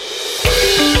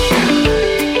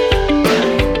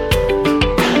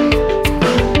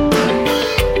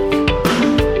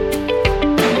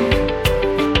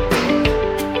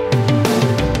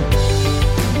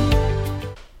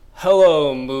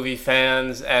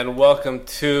friends, and welcome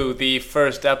to the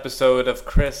first episode of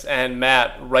Chris and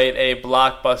Matt Write a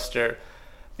Blockbuster,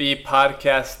 the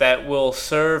podcast that will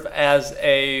serve as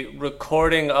a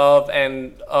recording of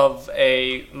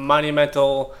a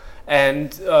monumental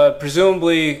and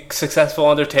presumably successful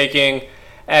undertaking,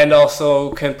 and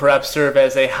also can perhaps serve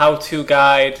as a how-to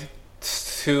guide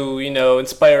to,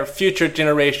 inspire future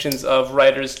generations of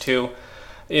writers to,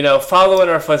 follow in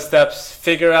our footsteps,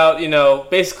 figure out,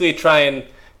 basically try and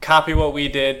copy what we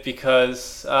did,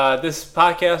 because this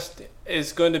podcast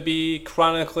is going to be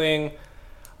chronicling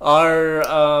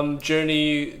our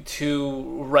journey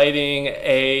to writing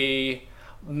a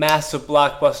massive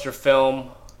blockbuster film,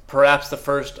 perhaps the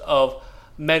first of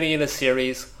many in a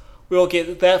series. We won't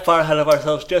get that far ahead of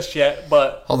ourselves just yet,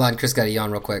 but... Hold on, Chris got to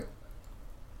yawn real quick.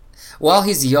 While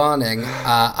he's yawning,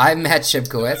 I'm Matt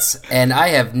Shipkowitz, and I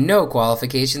have no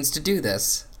qualifications to do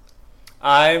this.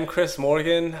 I'm Chris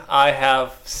Morgan. I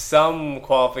have some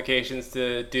qualifications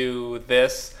to do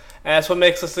this, and that's what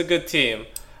makes us a good team.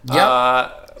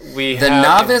 Yep. The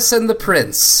novice and the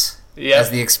prince,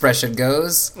 as the expression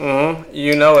goes. Mm-hmm.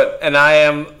 You know it. And I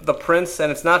am the prince,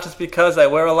 and it's not just because I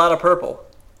wear a lot of purple.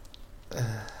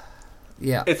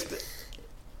 Yeah.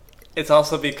 It's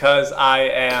also because I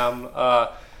am...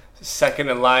 second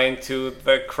in line to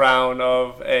the crown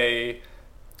of a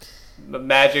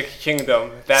magic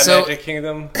kingdom. Magic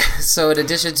kingdom. So in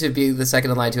addition to being the second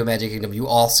in line to a magic kingdom, you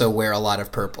also wear a lot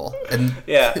of purple. And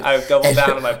yeah, I've doubled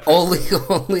down on my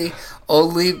purple.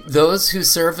 Only those who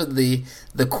serve in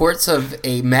the courts of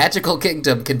a magical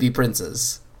kingdom can be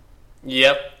princes.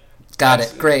 Yep. Got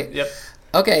it. Great. Yep.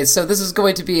 Okay, so this is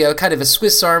going to be a kind of a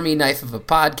Swiss Army knife of a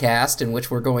podcast in which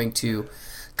we're going to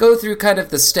go through kind of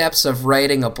the steps of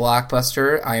writing a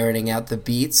blockbuster, ironing out the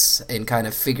beats, and kind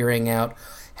of figuring out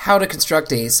how to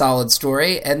construct a solid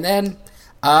story. And then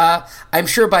I'm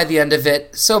sure by the end of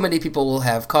it, so many people will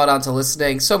have caught on to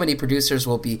listening, so many producers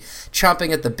will be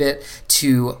chomping at the bit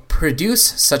to produce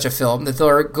such a film that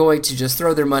they're going to just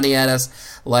throw their money at us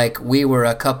like we were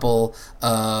a couple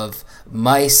of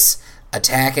mice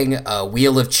attacking a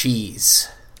wheel of cheese.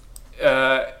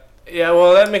 Yeah,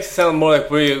 well, that makes it sound more like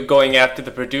we're going after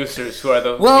the producers who are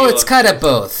the... Well, it's kind of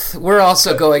both. We're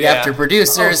also going after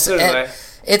producers. Oh,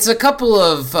 it's a couple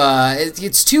of...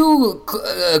 it's two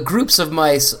groups of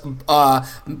mice,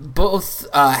 both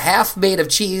half made of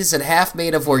cheese and half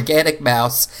made of organic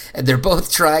mouse, and they're both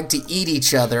trying to eat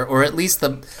each other, or at least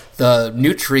the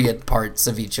nutrient parts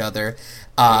of each other,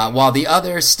 while the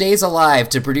other stays alive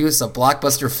to produce a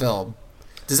blockbuster film.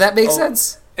 Does that make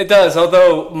sense? It does,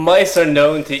 although mice are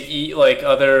known to eat like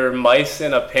other mice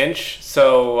in a pinch.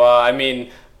 So,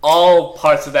 all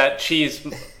parts of that cheese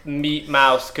meat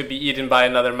mouse could be eaten by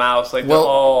another mouse. Like, well, they're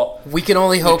all we can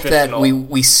only hope that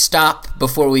we stop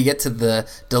before we get to the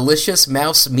delicious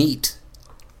mouse meat.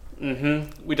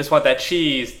 Mm-hmm. We just want that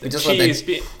cheese. That's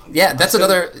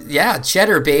another... Yeah,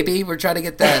 cheddar, baby. We're trying to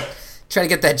get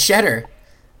that cheddar.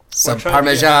 Some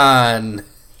Parmesan.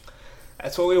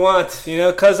 That's what we want,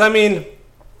 because,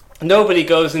 nobody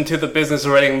goes into the business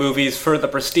of writing movies for the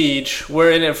prestige.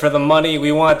 We're in it for the money.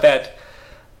 We want that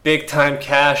big-time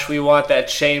cash. We want that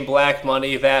Shane Black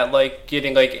money, that,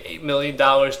 getting, $8 million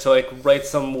to, write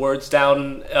some words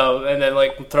down and then,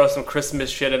 throw some Christmas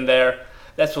shit in there.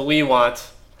 That's what we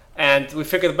want. And we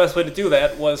figured the best way to do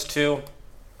that was to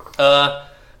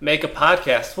make a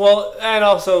podcast. Well, and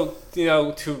also,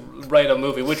 to write a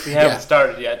movie, which we haven't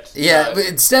started yet. Yeah,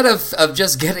 instead of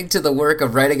just getting to the work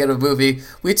of writing a movie,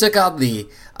 we took on the,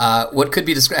 what could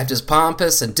be described as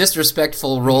pompous and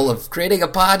disrespectful role of creating a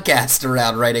podcast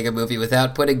around writing a movie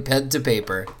without putting pen to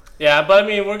paper. Yeah, but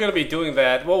we're going to be doing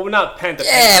that. Well, we're not pen to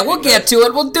paper. Yeah, we'll get to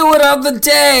it. We'll do it on the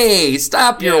day.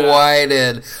 Stop your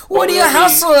whining. What are you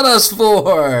hustling us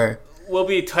for? We'll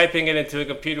be typing it into a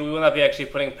computer. We will not be actually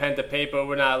putting pen to paper.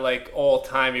 We're not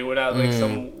old-timey. We're not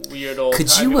some weird old-timey.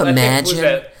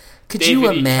 Could you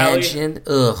imagine? Kelly?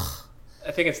 Ugh.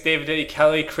 I think it's David E.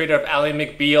 Kelly, creator of Ally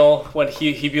McBeal, when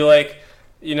he'd be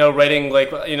writing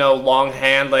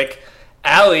longhand,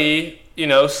 Ally,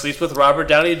 sleeps with Robert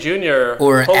Downey Jr.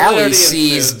 Or Ally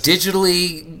sees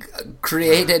digitally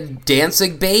created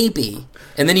dancing baby,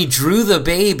 and then he drew the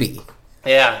baby.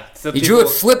 Yeah. He drew it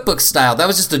flipbook style. That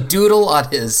was just a doodle on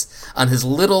his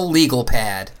little legal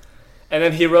pad. And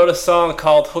then he wrote a song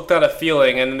called "Hooked on a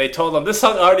Feeling," and they told him, "This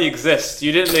song already exists.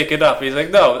 You didn't make it up." He's like,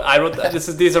 "No, I wrote that.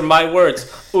 These are my words.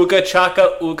 Ooga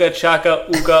chaka, ooga chaka,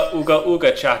 ooga ooga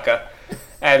ooga chaka."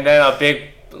 And then a big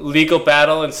legal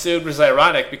battle ensued, which is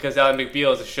ironic because Ally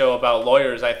McBeal is a show about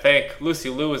lawyers. I think Lucy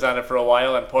Liu was on it for a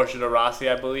while, and Portia de Rossi,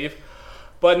 I believe.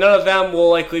 But none of them will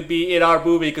likely be in our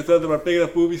movie because none of them are big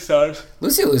enough movie stars.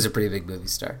 Lucy Liu is a pretty big movie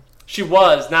star. She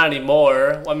was, not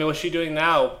anymore. I mean, what's she doing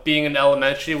now? Being in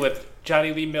Elementary with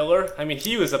Johnny Lee Miller? I mean,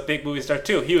 he was a big movie star,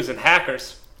 too. He was in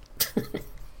Hackers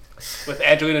with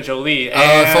Angelina Jolie.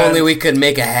 Oh, if only we could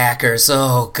make a Hackers.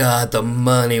 Oh, God, the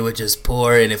money would just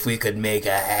pour in if we could make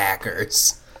a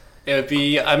Hackers. It would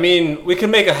be, I mean, we could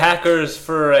make a Hackers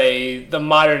for the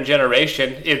modern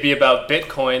generation. It'd be about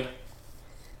Bitcoin.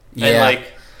 Yeah.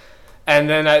 And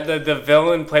then the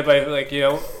villain played by,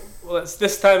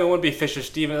 this time it wouldn't be Fisher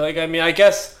Stevens. I mean, I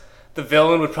guess the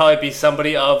villain would probably be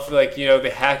somebody of,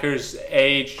 the Hackers'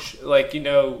 age,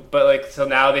 so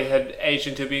now they had aged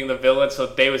into being the villain, so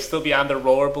they would still be on their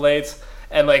rollerblades.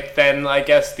 And, then I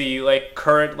guess the,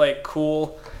 current,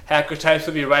 cool hacker types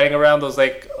would be riding around those,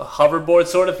 hoverboard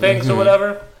sort of things or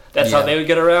whatever. That's how they would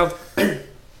get around.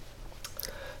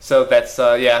 So that's,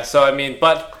 So, I mean,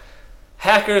 but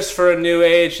Hackers for a new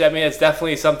age, I mean, it's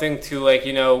definitely something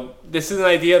to, this is an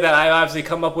idea that I obviously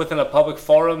come up with in a public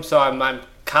forum, so I'm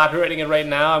copywriting it right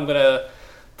now. I'm going to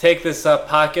take this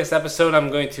podcast episode,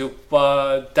 I'm going to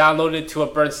download it to a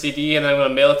burnt CD, and then I'm going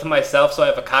to mail it to myself so I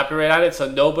have a copyright on it, so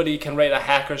nobody can write a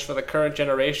Hackers for the current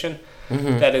generation.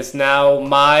 That is now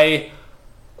my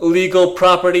legal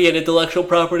property and intellectual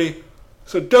property.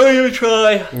 So don't even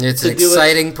try. It's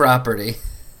exciting property.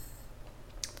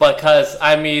 Because,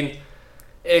 I mean,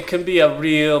 it can be a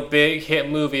real big hit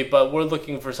movie, but we're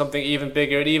looking for something even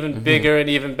bigger and even bigger and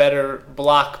even better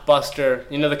blockbuster.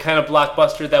 You know, the kind of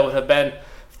blockbuster that would have been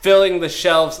filling the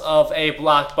shelves of a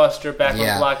Blockbuster back when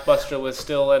Blockbuster was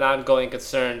still an ongoing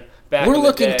concern. We're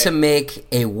looking to make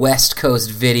a West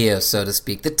Coast Video, so to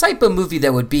speak. The type of movie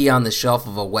that would be on the shelf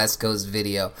of a West Coast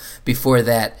Video before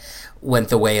that went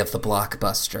the way of the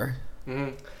Blockbuster.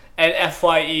 And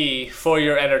FYE, for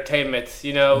your entertainment.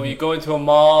 You know, you go into a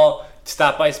mall,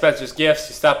 stop by Spencer's Gifts,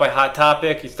 you stop by Hot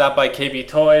Topic, you stop by KB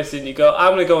Toys, and you go,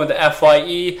 I'm going to go into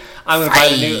FYE, I'm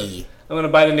going to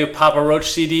buy the new Papa Roach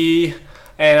CD,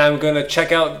 and I'm going to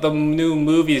check out the new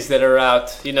movies that are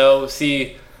out, you know,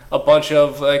 see a bunch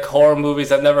of horror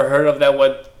movies I've never heard of that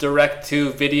went direct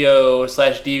to video /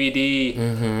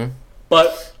 DVD.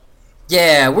 But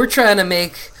yeah, we're trying to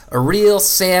make a real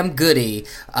Sam Goody,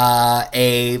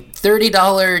 a $30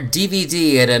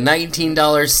 DVD and a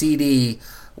 $19 CD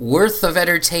worth of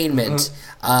entertainment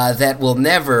that will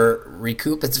never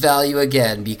recoup its value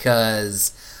again,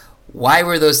 because why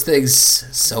were those things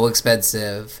so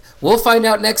expensive? We'll find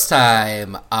out next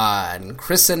time on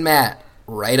Chris and Matt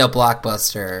Write a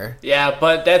Blockbuster. Yeah,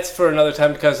 but that's for another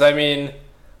time, because, I mean,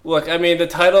 look, I mean, the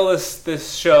title of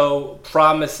this show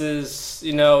promises,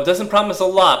 you know, doesn't promise a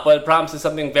lot, but it promises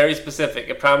something very specific.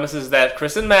 It promises that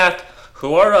Chris and Matt,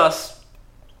 who are us,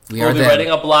 will be writing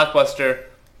a blockbuster,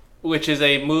 which is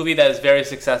a movie that is very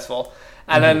successful.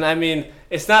 And then, I mean,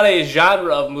 it's not a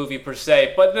genre of movie per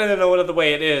se, but no other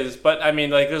way it is. But, I mean,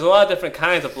 there's a lot of different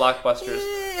kinds of blockbusters.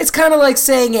 It's kind of like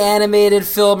saying animated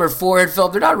film or foreign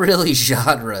film. They're not really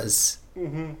genres.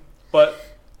 But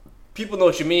people know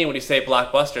what you mean when you say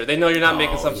blockbuster. They know you're not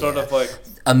making some sort of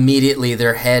Immediately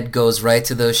their head goes right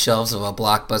to those shelves of a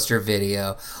Blockbuster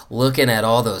Video, looking at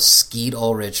all those Skeet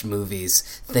Ulrich movies,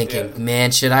 thinking,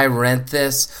 man, should I rent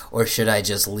this or should I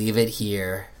just leave it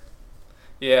here?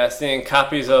 Yeah, seeing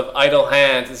copies of Idle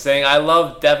Hands and saying, I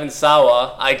love Devon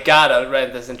Sawa, I gotta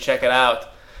rent this and check it out.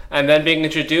 And then being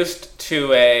introduced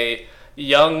to a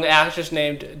young actress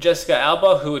named Jessica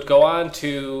Alba, who would go on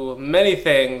to many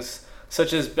things,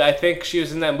 such as, I think she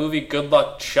was in that movie Good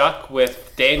Luck Chuck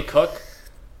with Dane Cook.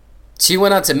 She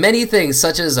went on to many things,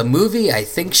 such as a movie I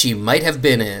think she might have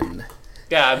been in.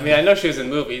 Yeah, I mean, I know she was in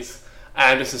movies.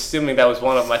 I'm just assuming that was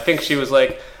one of them. I think she was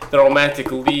the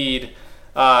romantic lead,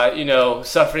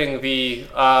 suffering the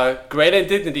great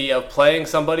indignity of playing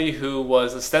somebody who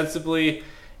was ostensibly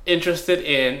interested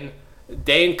in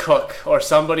Dane Cook, or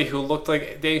somebody who looked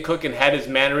like Dane Cook and had his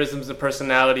mannerisms and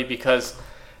personality, because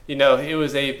it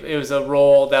was a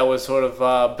role that was sort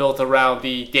of built around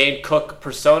the Dane Cook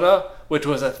persona, which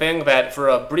was a thing that for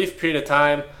a brief period of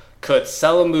time could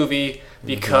sell a movie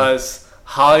because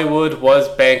Hollywood was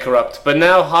bankrupt. But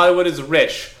now Hollywood is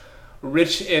rich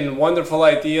in wonderful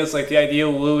ideas, like the idea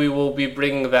Louis will be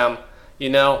bringing them,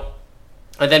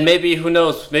 And then maybe, who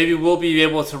knows, maybe we'll be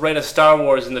able to write a Star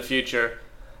Wars in the future,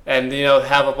 and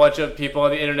have a bunch of people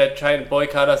on the internet try and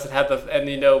boycott us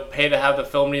and pay to have the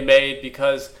film remade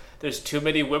because there's too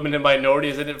many women and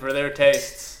minorities in it for their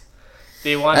tastes.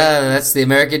 They want that's the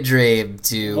American dream,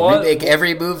 to remake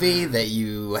every movie that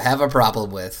you have a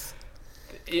problem with.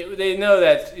 They know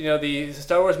that the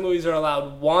Star Wars movies are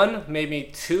allowed 1,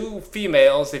 maybe 2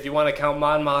 females, if you want to count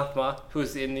Mon Mothma,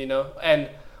 who's in and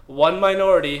 1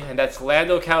 minority, and that's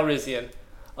Lando Calrissian.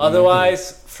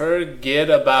 Otherwise, forget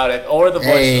about it. Or the voice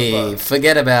of the book.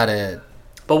 Forget about it.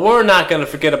 But we're not going to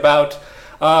forget about,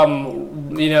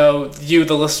 you,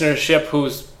 the listenership,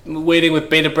 who's waiting with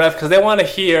bated breath because they want to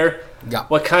hear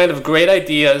what kind of great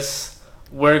ideas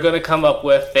we're going to come up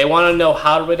with. They want to know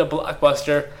how to write a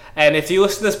blockbuster. And if you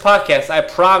listen to this podcast, I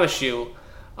promise you,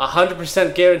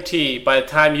 100% guarantee, by the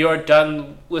time you're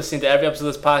done listening to every episode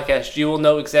of this podcast, you will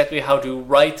know exactly how to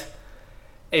write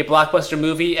a blockbuster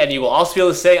movie, and you will also be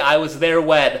able to say, I was there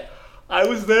when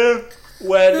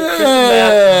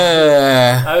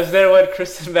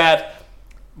Chris and Matt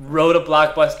wrote a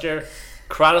blockbuster,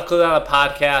 chronicled it on a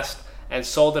podcast, and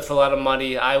sold it for a lot of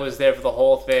money. I was there for the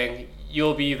whole thing.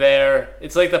 You'll be there.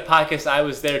 It's like the podcast I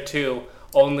Was There Too,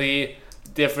 only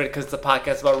different because it's a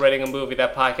podcast about writing a movie.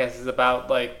 That podcast is about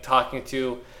like talking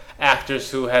to actors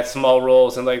who had small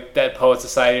roles in like Dead Poets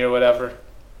Society or whatever.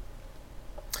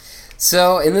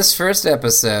 So in this first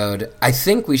episode, I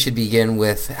think we should begin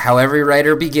with how every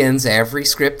writer begins every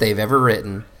script they've ever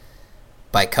written,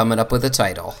 by coming up with a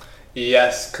title.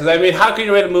 Yes, because I mean, how can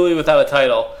you write a movie without a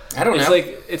title? I don't know.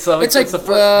 It's like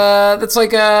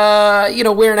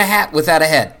wearing a hat without a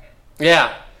head.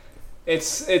 Yeah,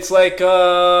 it's like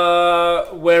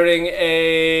wearing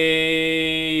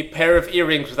a pair of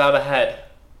earrings without a head.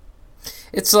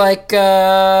 It's like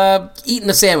eating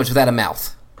a sandwich without a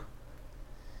mouth.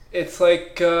 It's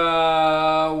like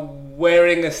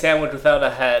wearing a sandwich without a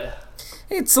head.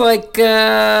 It's like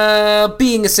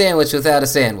being a sandwich without a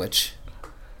sandwich.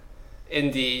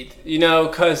 Indeed.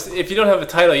 Because if you don't have a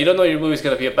title, you don't know what your movie's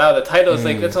going to be about. The title is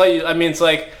like, that's all you... I mean, it's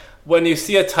like, when you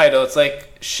see a title, it's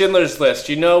like Schindler's List.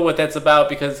 You know what that's about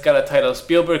because it's got a title.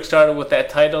 Spielberg started with that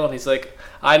title, and he's like,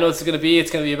 I know what it's going to be.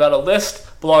 It's going to be about a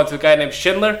list belonging to a guy named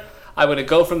Schindler. I'm going to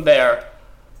go from there.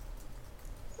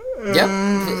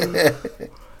 Yep.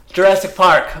 Jurassic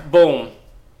Park. Boom.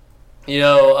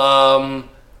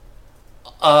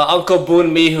 Uncle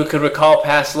Boone Me who could recall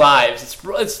past lives.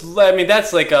 I mean,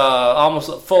 that's like almost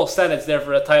a full sentence there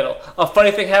for a title. A funny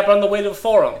thing happened on the way to the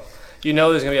forum. There's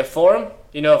going to be a forum.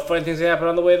 Funny things happen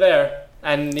on the way there.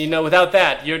 And, without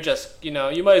that, you're just, you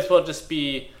might as well just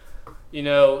be,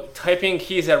 typing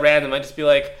keys at random. I'd just be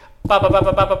like, just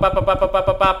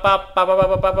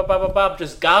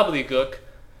gobbledygook.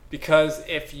 Because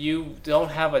if you don't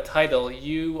have a title,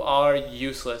 you are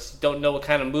useless. You don't know what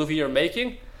kind of movie you're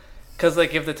making. Because,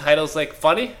 if the title's,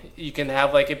 funny, you can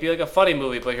have, it be, a funny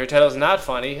movie. But if your title's not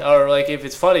funny, or, if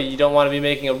it's funny, you don't want to be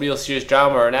making a real serious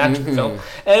drama or an action film.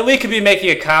 And we could be making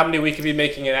a comedy. We could be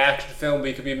making an action film.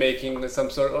 We could be making some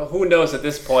sort of... Who knows at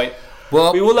this point?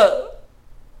 Well... We will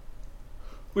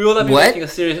not be making a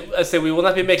serious... I say we will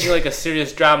not be making, a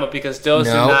serious drama because those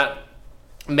do not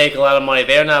make a lot of money.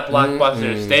 They're not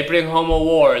blockbusters. They bring home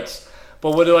awards.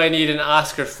 But what do I need an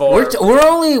Oscar for? We're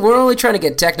only trying to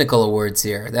get technical awards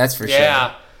here. That's for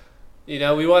sure.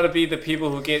 Yeah, we want to be the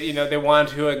people who get. They want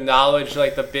to acknowledge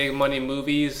the big money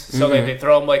movies. So they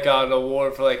throw them an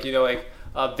award for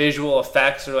visual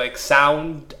effects or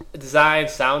sound design,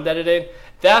 sound editing.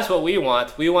 That's what we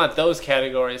want. We want those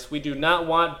categories. We do not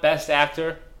want best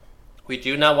actor. We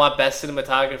do not want best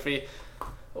cinematography.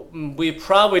 We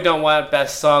probably don't want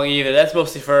best song either. That's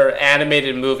mostly for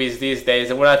animated movies these days,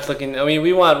 and we're not looking... I mean,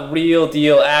 we want real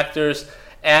deal actors,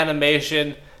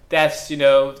 animation. That's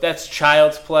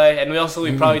Child's Play, and we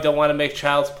probably don't want to make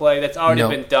Child's Play. That's already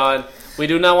been done. We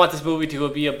do not want this movie to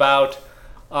be about,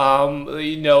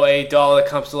 a doll that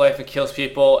comes to life and kills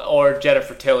people, or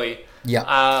Jennifer Tilly.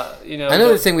 Yeah.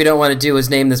 Another thing we don't want to do is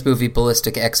name this movie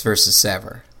Ballistic X versus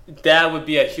Sever. That would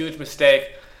be a huge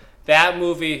mistake. That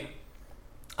movie...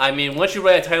 I mean, once you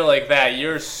write a title like that,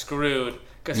 you're screwed.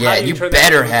 You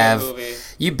better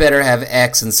have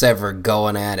X and Sever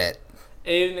going at it.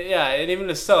 And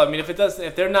even so, I mean,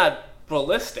 if they're not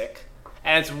ballistic,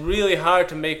 and it's really hard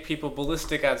to make people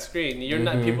ballistic on screen.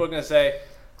 People are going to say,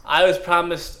 I was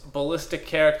promised ballistic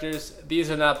characters.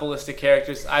 These are not ballistic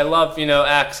characters. I love,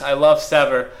 X. I love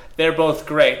Sever. They're both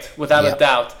great, without a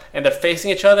doubt. And they're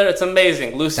facing each other. It's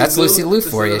amazing. That's Lucy Liu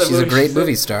for you. She's a great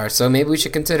movie star, so maybe we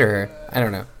should consider her. I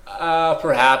don't know.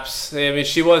 Perhaps. I mean,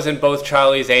 she was in both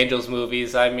Charlie's Angels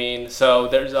movies. I mean, so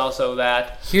there's also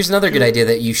that. Here's another good idea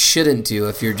that you shouldn't do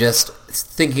if you're just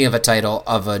thinking of a title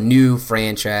of a new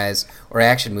franchise or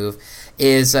action move,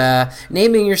 is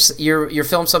naming your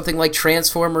film something like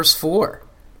Transformers 4.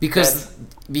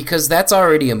 Because that's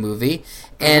already a movie.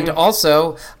 And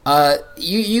also,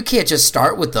 you can't just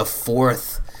start with the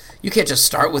fourth. You can't just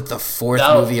start with the fourth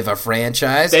movie of a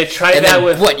franchise. They tried that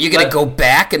with... What, you're going to go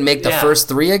back and make the first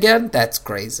three again? That's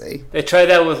crazy. They tried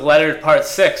that with Leonard Part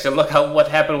 6, and look what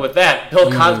happened with that.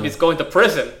 Bill Cosby's going to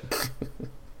prison.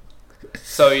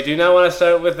 So you do not want to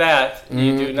start with that.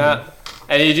 You do not,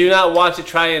 and you do not want to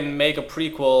try and make a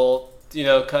prequel,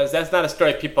 because that's not a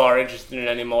story people are interested in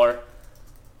anymore.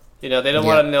 They don't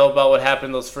want to know about what happened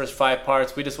in those first 5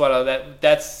 parts. We just want to,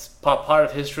 that's part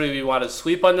of history we want to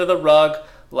sweep under the rug,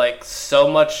 like so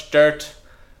much dirt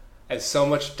and so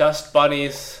much dust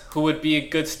bunnies, who would be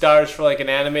good stars for like an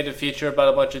animated feature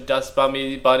about a bunch of dust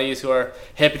bunnies who are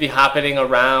hippity-hopping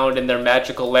around in their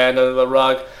magical land under the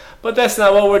rug. But that's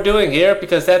not what we're doing here,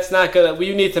 because that's not gonna.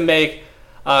 We need to make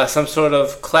some sort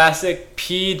of classic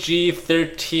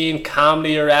PG-13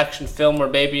 comedy or action film, or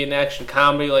maybe an action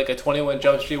comedy like a 21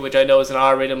 Jump Street, which I know is an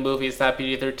R-rated movie. It's not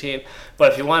PG-13.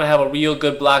 But if you want to have a real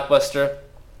good blockbuster,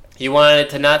 you want it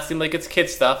to not seem like it's kid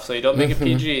stuff, so you don't make it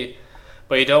PG.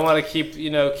 But you don't want to keep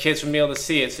kids from being able to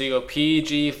see it, so you go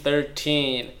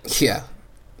PG-13. Yeah.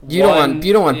 You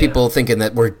don't want people thinking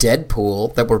that we're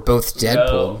Deadpool, that we're both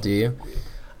Deadpool, No. do you?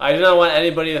 I do not want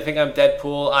anybody to think I'm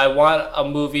Deadpool. I want a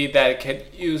movie that can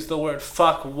use the word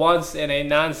fuck once in a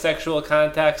non-sexual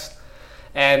context,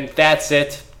 and that's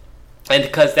it. And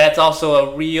because that's also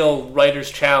a real writer's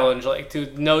challenge, like to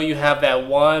know you have that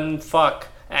one fuck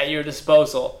at your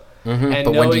disposal. And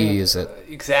but when do you use it?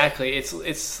 Exactly.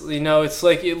 It's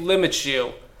like it limits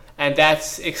you, and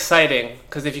that's exciting,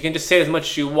 because if you can just say as much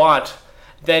as you want,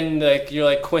 then you're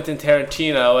like Quentin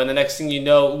Tarantino, and the next thing you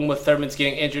know, Uma Thurman's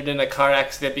getting injured in a car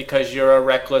accident because you're a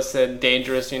reckless and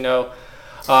dangerous, You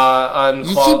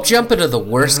keep jumping to the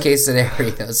worst case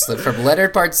scenarios, from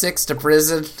Leonard Part 6 to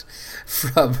prison,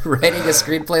 from writing a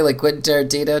screenplay like Quentin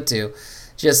Tarantino to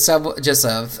just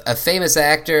a famous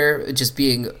actor just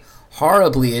being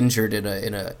horribly injured in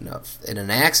an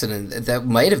accident that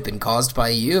might have been caused by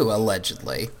you,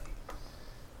 allegedly.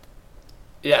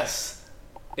 Yes.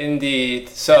 Indeed.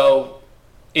 So,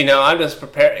 I'm just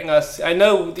preparing us. I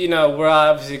know, we're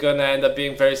obviously going to end up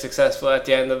being very successful at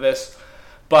the end of this,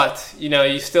 but,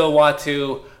 you still want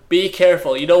to be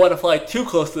careful. You don't want to fly too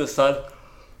close to the sun.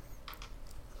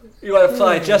 You want to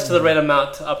fly just to the right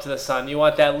amount up to the sun. You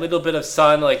want that little bit of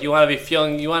sun, like you want to be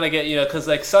feeling, you want to get, because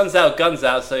like sun's out, guns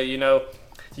out, so, you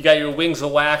got your wings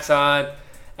of wax on,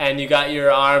 and you got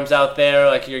your arms out there,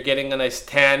 like you're getting a nice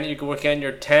tan. You can work on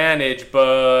your tannage,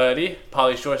 buddy.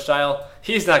 Pauly Shore style.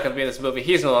 He's not going to be in this movie.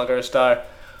 He's no longer a star.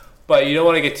 But you don't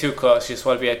want to get too close. You just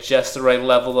want to be at just the right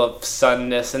level of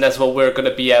sunness. And that's what we're going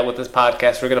to be at with this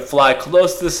podcast. We're going to fly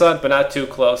close to the sun, but not too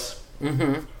close.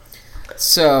 Mm-hmm.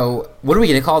 So, what are we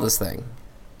going to call this thing?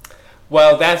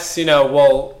 Well, that's,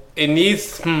 it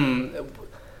needs...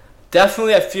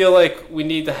 Definitely, I feel like we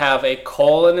need to have a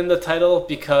colon in the title,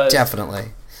 because... Definitely.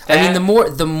 I mean,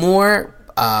 the more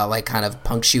like kind of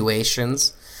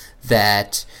punctuations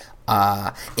that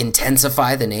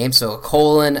intensify the name. So a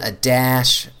colon, a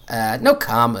dash, no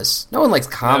commas. No one likes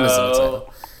commas in the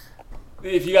title.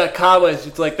 If you got commas,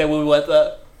 it's like that movie with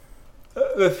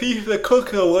the thief, the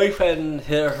cook, the wife, and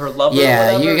her lover.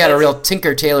 Yeah, you got a real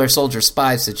Tinker Tailor Soldier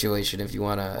Spy situation if you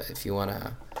wanna.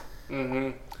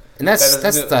 Mm-hmm. And that's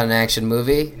not an action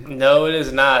movie. No, it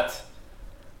is not.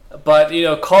 But,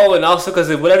 colon, also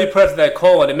because whatever you put after that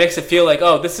colon, it makes it feel like,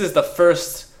 oh, this is the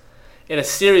first in a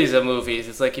series of movies.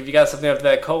 It's like if you got something after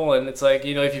that colon, it's like,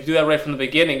 if you do that right from the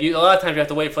beginning, a lot of times you have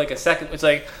to wait for like a second. It's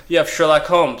like you have Sherlock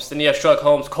Holmes, then you have Sherlock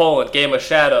Holmes, colon, Game of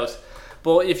Shadows.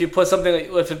 But if you put something,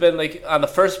 if it's been like on the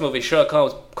first movie, Sherlock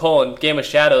Holmes, colon, Game of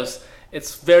Shadows,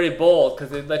 it's very bold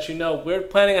because it lets you know we're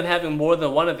planning on having more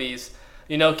than one of these.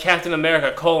 Captain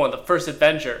America, colon, the first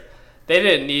adventure. They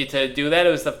didn't need to do that. It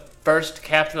was the first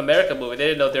Captain America movie. They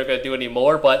didn't know they were going to do any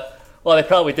more, but, well, they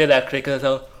probably did actually, because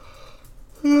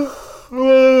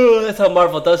that's how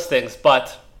Marvel does things,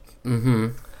 but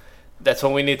that's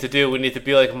what we need to do. We need to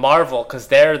be like Marvel, because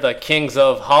they're the kings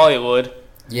of Hollywood.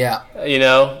 Yeah.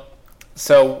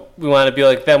 So we want to be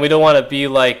like them. We don't want to be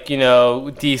like,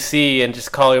 DC and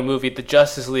just call your movie The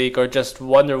Justice League, or just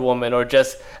Wonder Woman, or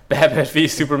just Batman v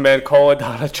Superman: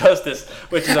 Dawn of Justice,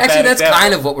 which is a actually, bad that's example.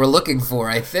 kind of what we're looking for,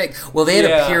 I think. Well, they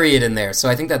had a period in there, so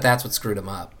I think that's what screwed them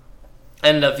up.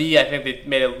 And the V, I think they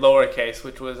made it lowercase,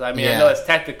 which was, I know it's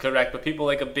technically correct, but people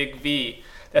like a big V.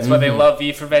 That's why they love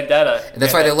V for Vendetta. And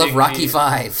that's why they love Rocky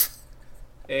V.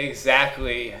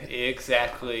 Exactly.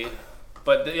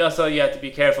 But also you have to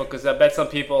be careful, because I bet some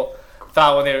people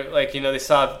thought when they were, like, they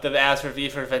saw the ads for V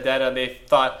for Vendetta, and they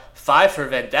thought 5 for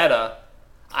Vendetta.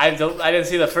 I didn't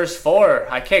see the first 4.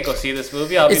 I can't go see this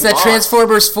movie. It's that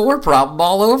Transformers 4 problem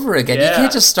all over again. Yeah. You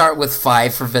can't just start with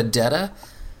 5 for Vendetta.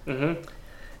 Mm-hmm.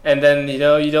 And then, you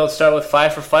don't start with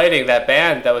 5 for Fighting, that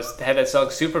band that had that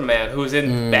song Superman, who was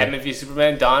in Batman v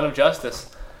Superman: Dawn of Justice.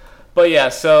 But yeah,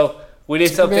 so we need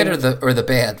Superman something... or the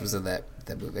band was in that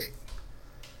movie.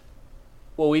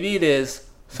 What we need is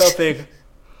something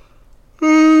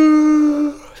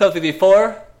something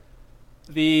before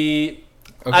the.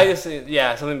 Okay. I just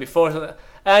something before. And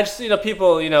I just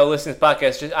people listening to this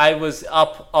podcast. I was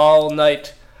up all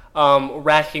night,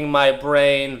 racking my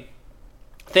brain,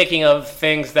 thinking of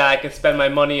things that I could spend my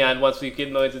money on once we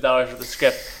get millions of dollars worth of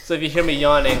script. So if you hear me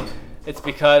yawning, it's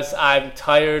because I'm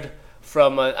tired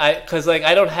from because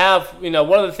I don't have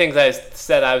one of the things I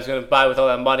said I was going to buy with all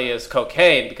that money is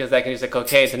cocaine, because I can use the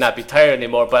cocaine to not be tired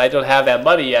anymore, but I don't have that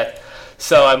money yet,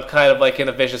 so I'm kind of like in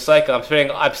a vicious cycle.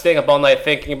 I'm staying up all night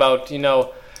thinking about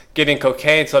getting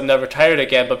cocaine so I'm never tired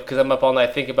again, but because I'm up all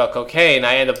night thinking about cocaine,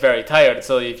 I end up very tired.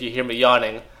 So if you hear me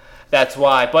yawning, that's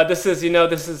why. But this is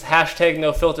hashtag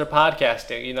no filter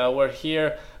podcasting. We're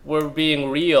here. We're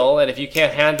being real, and if you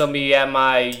can't handle me at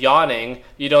my yawning,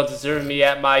 you don't deserve me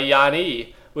at my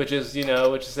Yanni, which is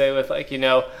say with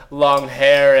long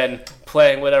hair and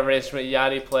playing whatever instrument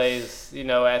Yanni plays,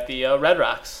 at the Red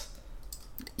Rocks.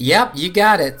 Yep, you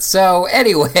got it. So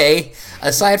anyway,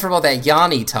 aside from all that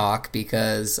Yanni talk,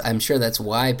 because I'm sure that's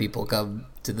why people come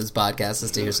to this podcast is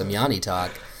to hear some Yanni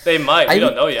talk. They might. We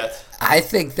don't know yet. I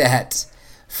think that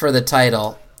for the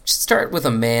title, start with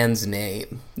a man's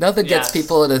name. Nothing gets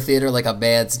people in a theater like a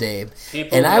man's name.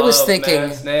 People and I was love thinking,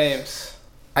 man's names.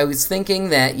 I was thinking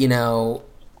that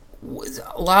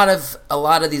a lot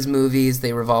of these movies,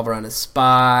 they revolve around a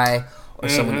spy or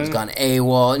someone who's gone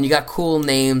AWOL, and you got cool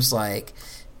names like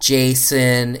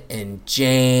Jason and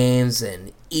James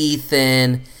and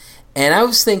Ethan, and I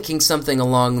was thinking something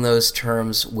along those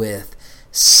terms with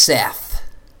Seth.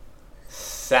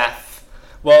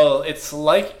 Well, it's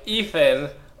like Ethan,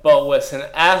 but with an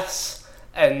S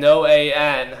and no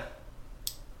A-N.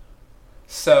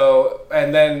 So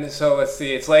let's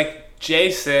see, it's like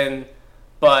Jason,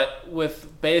 but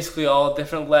with basically all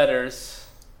different letters.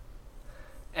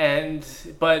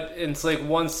 But it's like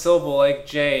one syllable, like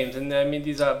James, and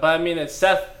it's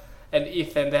Seth and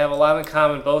Ethan. They have a lot in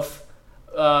common, both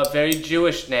very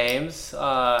Jewish names.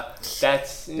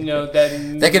 That's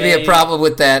that could be a problem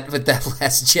with that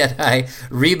Last Jedi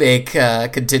remake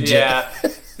contingent. Yeah,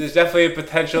 there's definitely a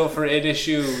potential for an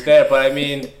issue there, but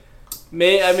that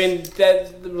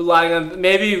relying on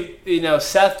maybe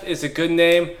Seth is a good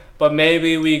name, but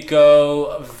maybe we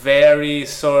go very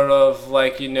sort of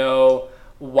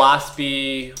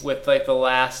waspy with the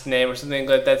last name or something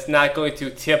like that's not going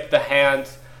to tip the hand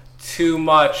too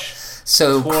much.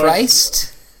 So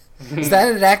Christ? Is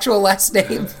that an actual last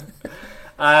name?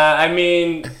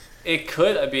 It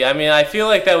could be. I feel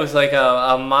like that was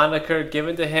a moniker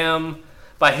given to him.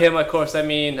 By him, of course,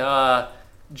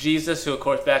 Jesus, who, of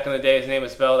course, back in the day, his name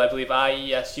was spelled, I believe,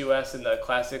 I-E-S-U-S in the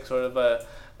classic sort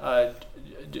of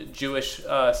Jewish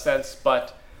sense.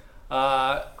 But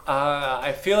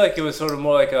I feel like it was sort of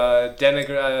more like a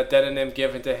demonym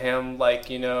given to him,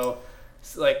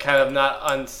 kind of not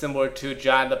unsimilar to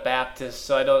John the Baptist.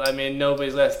 So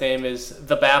nobody's last name is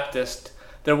the Baptist.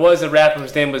 There was a rapper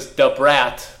whose name was Da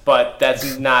Brat, but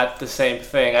that's not the same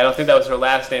thing. I don't think that was her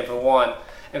last name, for one.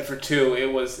 And for two,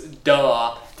 it was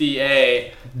Da,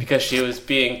 D-A, because she was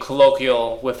being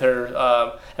colloquial with her.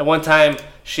 At one time,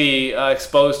 she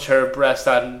exposed her breast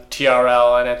on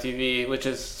TRL on MTV, which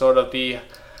is sort of the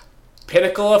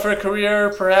pinnacle of her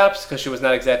career, perhaps, because she was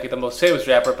not exactly the most famous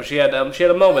rapper, but she had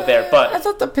a moment there. But I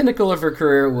thought the pinnacle of her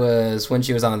career was when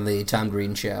she was on the Tom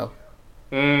Green show.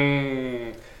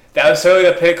 That was certainly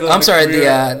the pinnacle.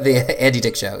 The Andy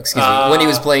Dick show. Excuse me, when he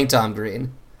was playing Tom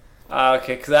Green.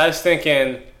 Okay, because I was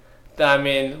thinking,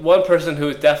 one person who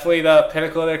was definitely the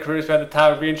pinnacle of their career at the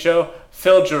Tom Green show,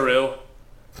 Phil Giroux.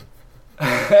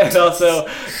 And also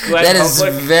Glenn That is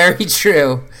Hoplik. very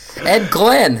true. And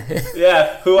Glenn.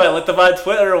 Yeah, who I looked up on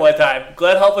Twitter one time.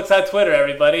 Glenn Hoplik's on Twitter,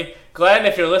 everybody. Glenn,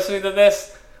 if you're listening to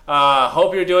this,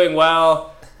 hope you're doing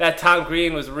well. That Tom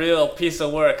Green was a real piece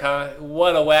of work, huh?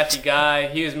 What a wacky guy.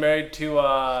 He was married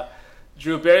to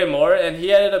Drew Barrymore, and he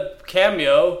had a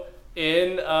cameo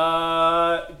in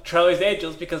Charlie's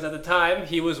Angels because at the time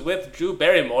he was with Drew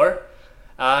Barrymore.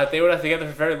 They were not together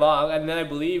for very long, and then I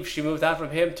believe she moved on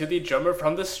from him to the drummer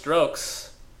from The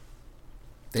Strokes.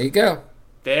 There you go.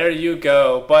 There you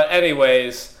go. But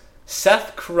anyways,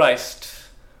 Seth Christ.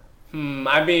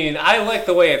 I like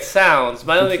the way it sounds.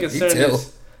 My only concern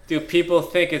is, do people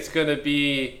think it's going to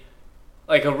be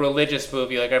like a religious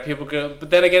movie? Are people going? But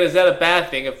then again, is that a bad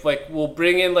thing? If we'll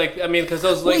bring in because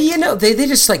those they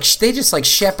just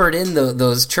shepherd in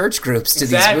those church groups to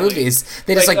these movies.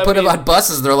 They just put them on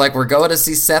buses. They're like, we're going to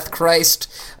see Seth Christ,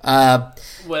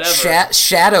 whatever,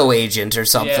 Shadow Agent or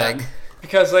something. Yeah.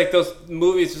 Because those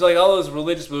movies, there's all those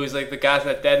religious movies, like the God's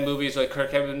Not Dead movies, like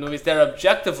Kirk Hammett movies, they're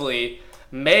objectively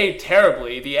made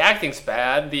terribly. The acting's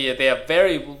bad. They have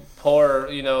very poor,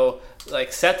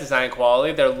 like set design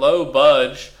quality. They're low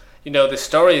budge. You know, the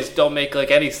stories don't make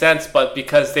like any sense, but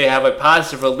because they have a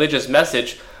positive religious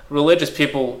message, religious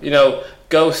people, you know,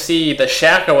 go see The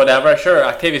Shack or whatever. Sure,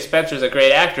 Octavia Spencer's a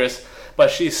great actress, but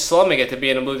she's slumming it to be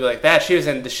in a movie like that. She was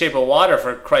in The Shape of Water,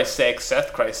 for Christ's sake,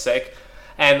 Seth Christ's sake.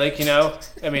 And like, you know,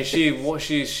 I mean, she's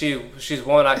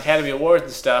won Academy Awards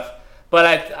and stuff.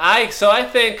 But I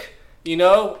think, you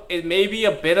know, it may be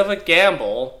a bit of a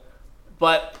gamble,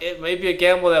 but it may be a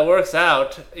gamble that works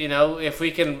out. You know, if we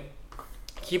can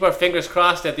keep our fingers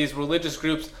crossed that these religious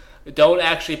groups don't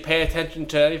actually pay attention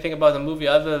to anything about the movie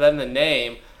other than the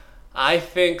name, I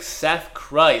think Seth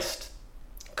Christ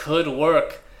could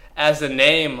work as the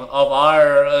name of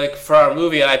our, like, for our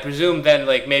movie, and I presume then,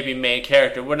 like, maybe main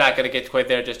character. We're not going to get quite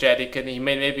there just yet.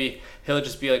 Maybe he'll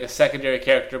just be like a secondary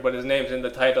character, but his name's in the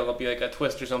title. It'll be like a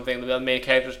twist or something. The main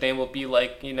character's name will be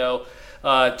like, you know,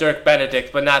 Dirk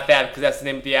Benedict, but not that, because that's the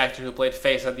name of the actor who played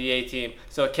Face on the A-Team.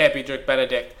 So it can't be Dirk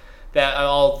Benedict. That,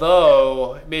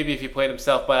 although maybe if he played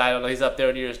himself, but I don't know. He's up there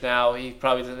in years now. He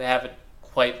probably doesn't have it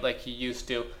quite like he used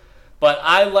to. But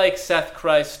I like Seth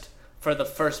Christ for the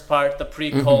first part, the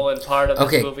pre-colon part of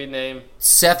the movie name.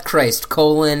 Seth Christ,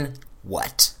 colon,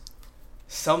 what?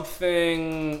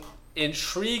 Something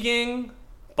intriguing,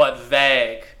 but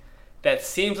vague. That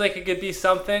seems like it could be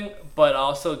something, but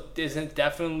also isn't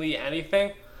definitely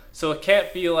anything. So it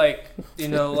can't be like, you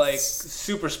know, like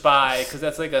super spy, because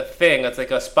that's like a thing. That's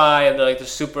like a spy, and they're like the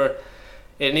super.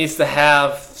 It needs to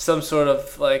have some sort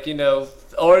of, like, you know,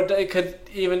 or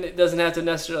it doesn't have to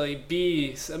necessarily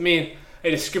be, I mean,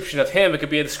 a description of him. It could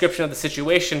be a description of the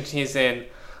situation he's in,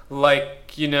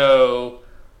 like, you know,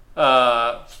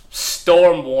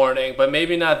 storm warning, but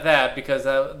maybe not that, because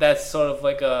that's sort of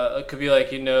like it could be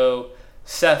like, you know,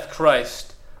 Seth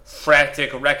Christ,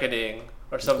 frantic reckoning,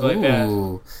 or something like that.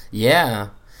 Ooh, yeah.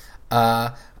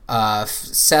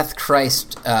 Seth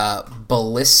Christ,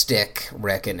 ballistic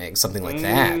reckoning, something like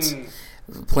that.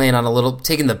 Playing on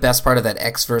taking the best part of that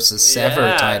X versus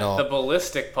Sever title. The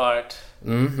ballistic part.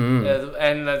 Mm-hmm. Yeah,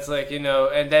 and that's like, you know,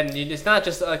 and then it's not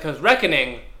just like, because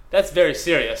reckoning, that's very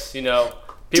serious, you know.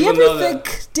 Do you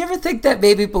ever think that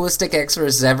maybe Ballistic X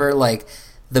versus Sever, like,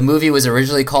 the movie was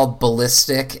originally called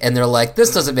Ballistic, and they're like,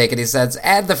 this doesn't make any sense.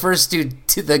 Add the first two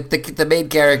to the main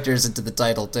characters into the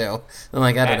title too. I'm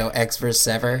like, I don't know, X versus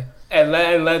Sever. And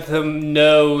let them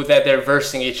know that they're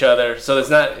versing each other. So it's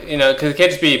not, you know, because it can't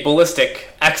just be Ballistic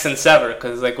X and Sever,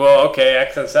 because it's like, well, okay,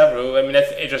 X and Sever. I mean,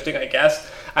 that's interesting, I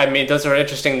guess. I mean, those are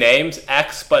interesting names.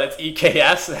 X, but it's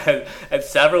EKS, and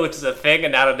Sever, which is a thing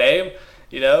and not a name,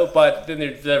 you know. But then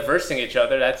they're versing each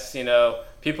other. That's, you know,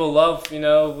 people love, you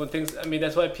know, when things. I mean,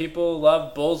 that's why people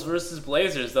love Bulls versus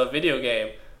Blazers, the video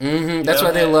game. Mm-hmm. That's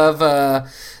why they love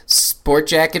Sport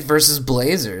Jacket versus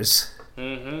Blazers.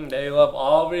 Mm-hmm. They love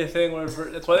everything.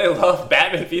 That's why they love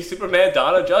Batman v Superman: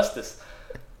 Dawn of Justice.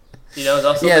 You know, it's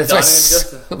also Dawn of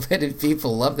Justice. So many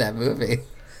people love that movie.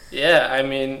 Yeah, I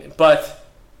mean, but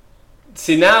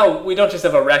see, now we don't just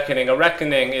have a reckoning. A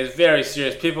reckoning is very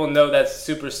serious. People know that's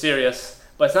super serious,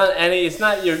 but it's not any. It's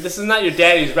not your. This is not your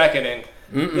daddy's reckoning.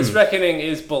 Mm-mm. This reckoning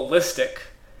is ballistic,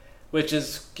 which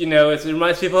is, you know, it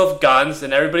reminds people of guns,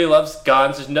 and everybody loves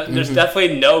guns. There's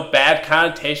definitely no bad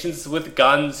connotations with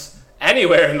guns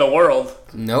anywhere in the world.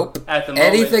 Nope. At the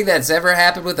moment. Anything that's ever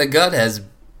happened with a gun has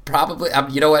probably.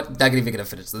 You know what? Not even gonna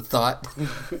finish the thought.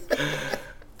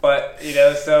 But, you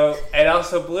know, so, and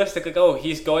also ballistic, like, oh,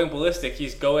 he's going ballistic,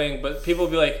 but people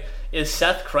will be like, is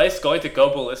Seth Christ going to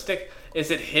go ballistic? Is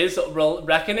it his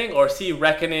reckoning, or is he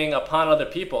reckoning upon other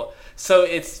people? So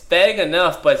it's vague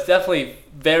enough, but it's definitely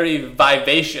very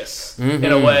vivacious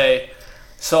in a way.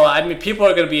 So, I mean, people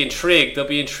are going to be intrigued. They'll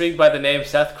be intrigued by the name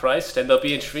Seth Christ, and they'll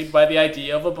be intrigued by the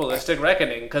idea of a ballistic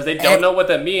reckoning, because they don't know what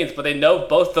that means, but they know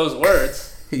both those words.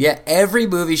 Yeah, every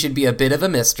movie should be a bit of a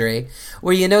mystery,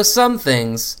 where you know some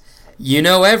things, you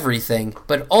know everything,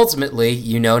 but ultimately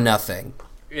you know nothing.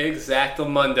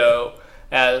 Exactamundo,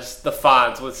 as the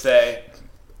Fonz would say.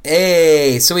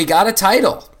 Hey, so we got a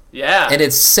title. Yeah. And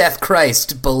it's Seth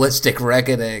Christ, Ballistic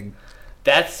Reckoning.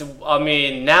 That's, I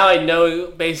mean, now I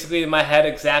know basically in my head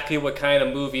exactly what kind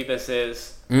of movie this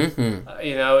is. Mm-hmm.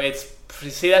 You know,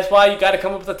 see, that's why you got to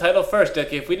come up with the title first.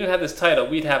 Okay, if we didn't have this title,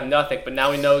 we'd have nothing. But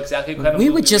now we know exactly what kind of movie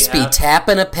we would just be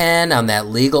tapping a pen on that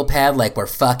legal pad like we're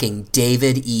fucking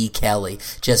David E. Kelly.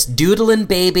 Just doodling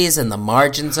babies in the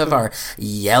margins of our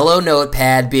yellow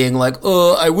notepad being like,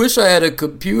 oh, I wish I had a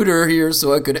computer here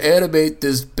so I could animate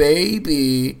this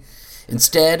baby.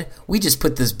 Instead, we just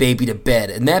put this baby to bed,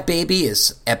 and that baby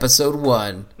is episode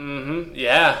 1. Mm-hmm,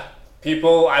 yeah.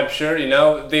 People, I'm sure, you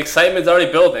know, the excitement's already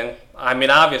building. I mean,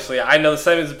 obviously, I know the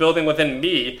excitement is building within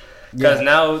me, because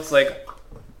now it's like,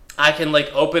 I can like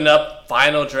open up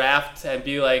Final Draft and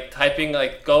be like typing,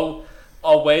 like go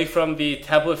away from the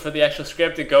template for the actual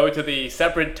script and go to the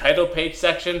separate title page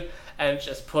section and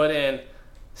just put in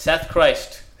Seth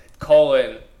Christ,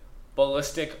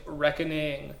 Ballistic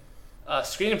Reckoning,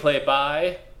 screenplay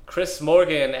by Chris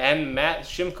Morgan and Matt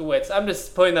Shimkowitz. I'm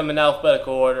just putting them in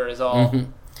alphabetical order is all.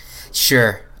 Mm-hmm.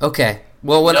 Sure. Okay.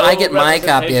 Well, when No I get my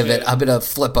copy of it, representation. I'm going to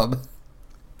flip them.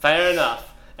 Fair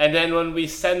enough. And then when we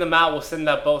send them out, we'll send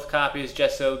out both copies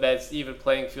just so that's even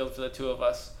playing field for the two of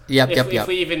us. If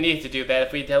we even need to do that,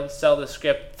 if we don't sell the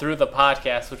script through the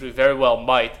podcast, which we very well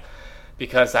might,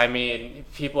 because, I mean,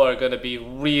 people are going to be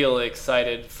real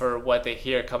excited for what they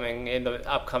hear coming in the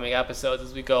upcoming episodes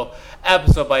as we go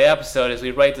episode by episode, as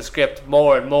we write the script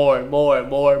more and more and more and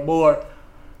more and more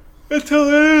until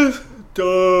it is done.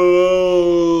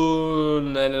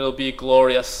 And it'll be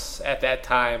glorious at that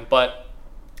time. But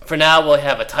for now, we'll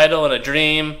have a title and a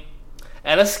dream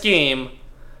and a scheme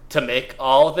to make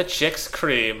all the chicks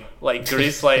cream like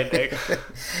Grease Lightning.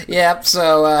 Yep,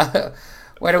 so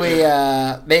why don't we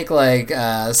make like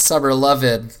Summer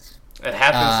Lovin'? It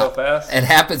happens so fast. It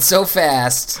happened so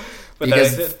fast. But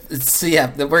Because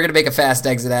we're going to make a fast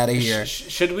exit out of here.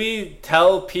 Should we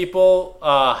tell people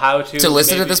how to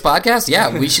listen to this podcast?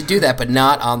 Yeah, we should do that, but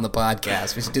not on the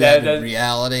podcast. We should do that in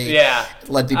reality. Yeah.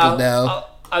 Let people know.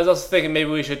 I was also thinking maybe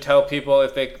we should tell people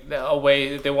if they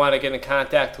want to get in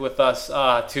contact with us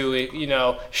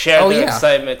to share their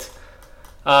excitement.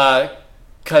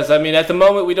 Because I mean, at the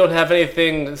moment we don't have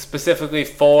anything specifically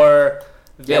for.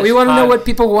 Yeah, we want to know what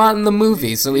people want in the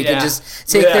movie, so we can just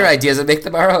take their ideas and make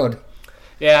them our own.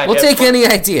 Yeah, we'll take any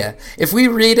idea. If we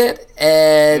read it,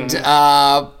 and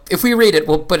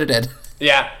we'll put it in.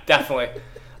 Yeah, definitely.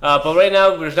 But right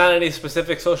now, there's not any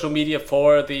specific social media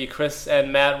for the Chris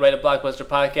and Matt Write a Blockbuster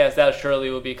podcast. That surely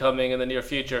will be coming in the near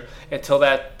future. Until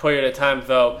that period of time,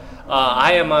 though,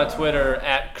 I am on Twitter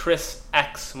at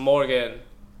ChrisXMorgan.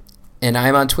 And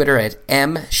I'm on Twitter at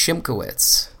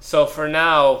mshimkowitz. So for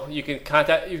now, you can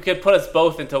put us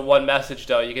both into one message,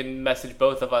 though. You can message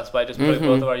both of us by just putting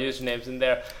both of our usernames in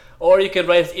there. Or you can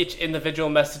write us each individual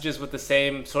messages with the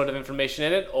same sort of information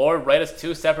in it, or write us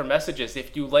 2 separate messages.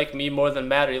 If you like me more than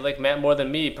Matt, or you like Matt more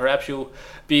than me, perhaps you'll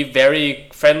be very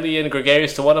friendly and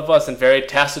gregarious to one of us and very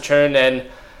taciturn and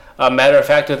matter of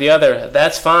fact to the other.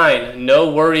 That's fine.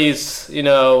 No worries, on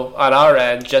our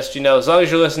end. Just, as long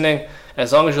as you're listening,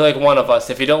 as long as you like one of us.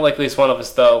 If you don't like at least one of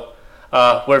us, though,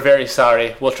 we're very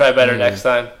sorry. We'll try better next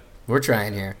time. We're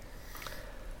trying here.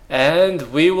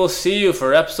 And we will see you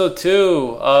for episode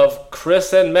 2 of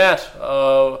Chris and Matt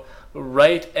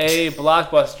Write a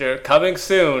Blockbuster, coming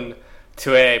soon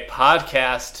to a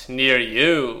podcast near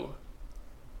you.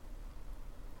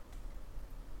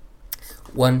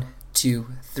 1, 2,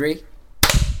 3.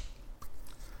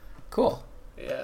 Cool.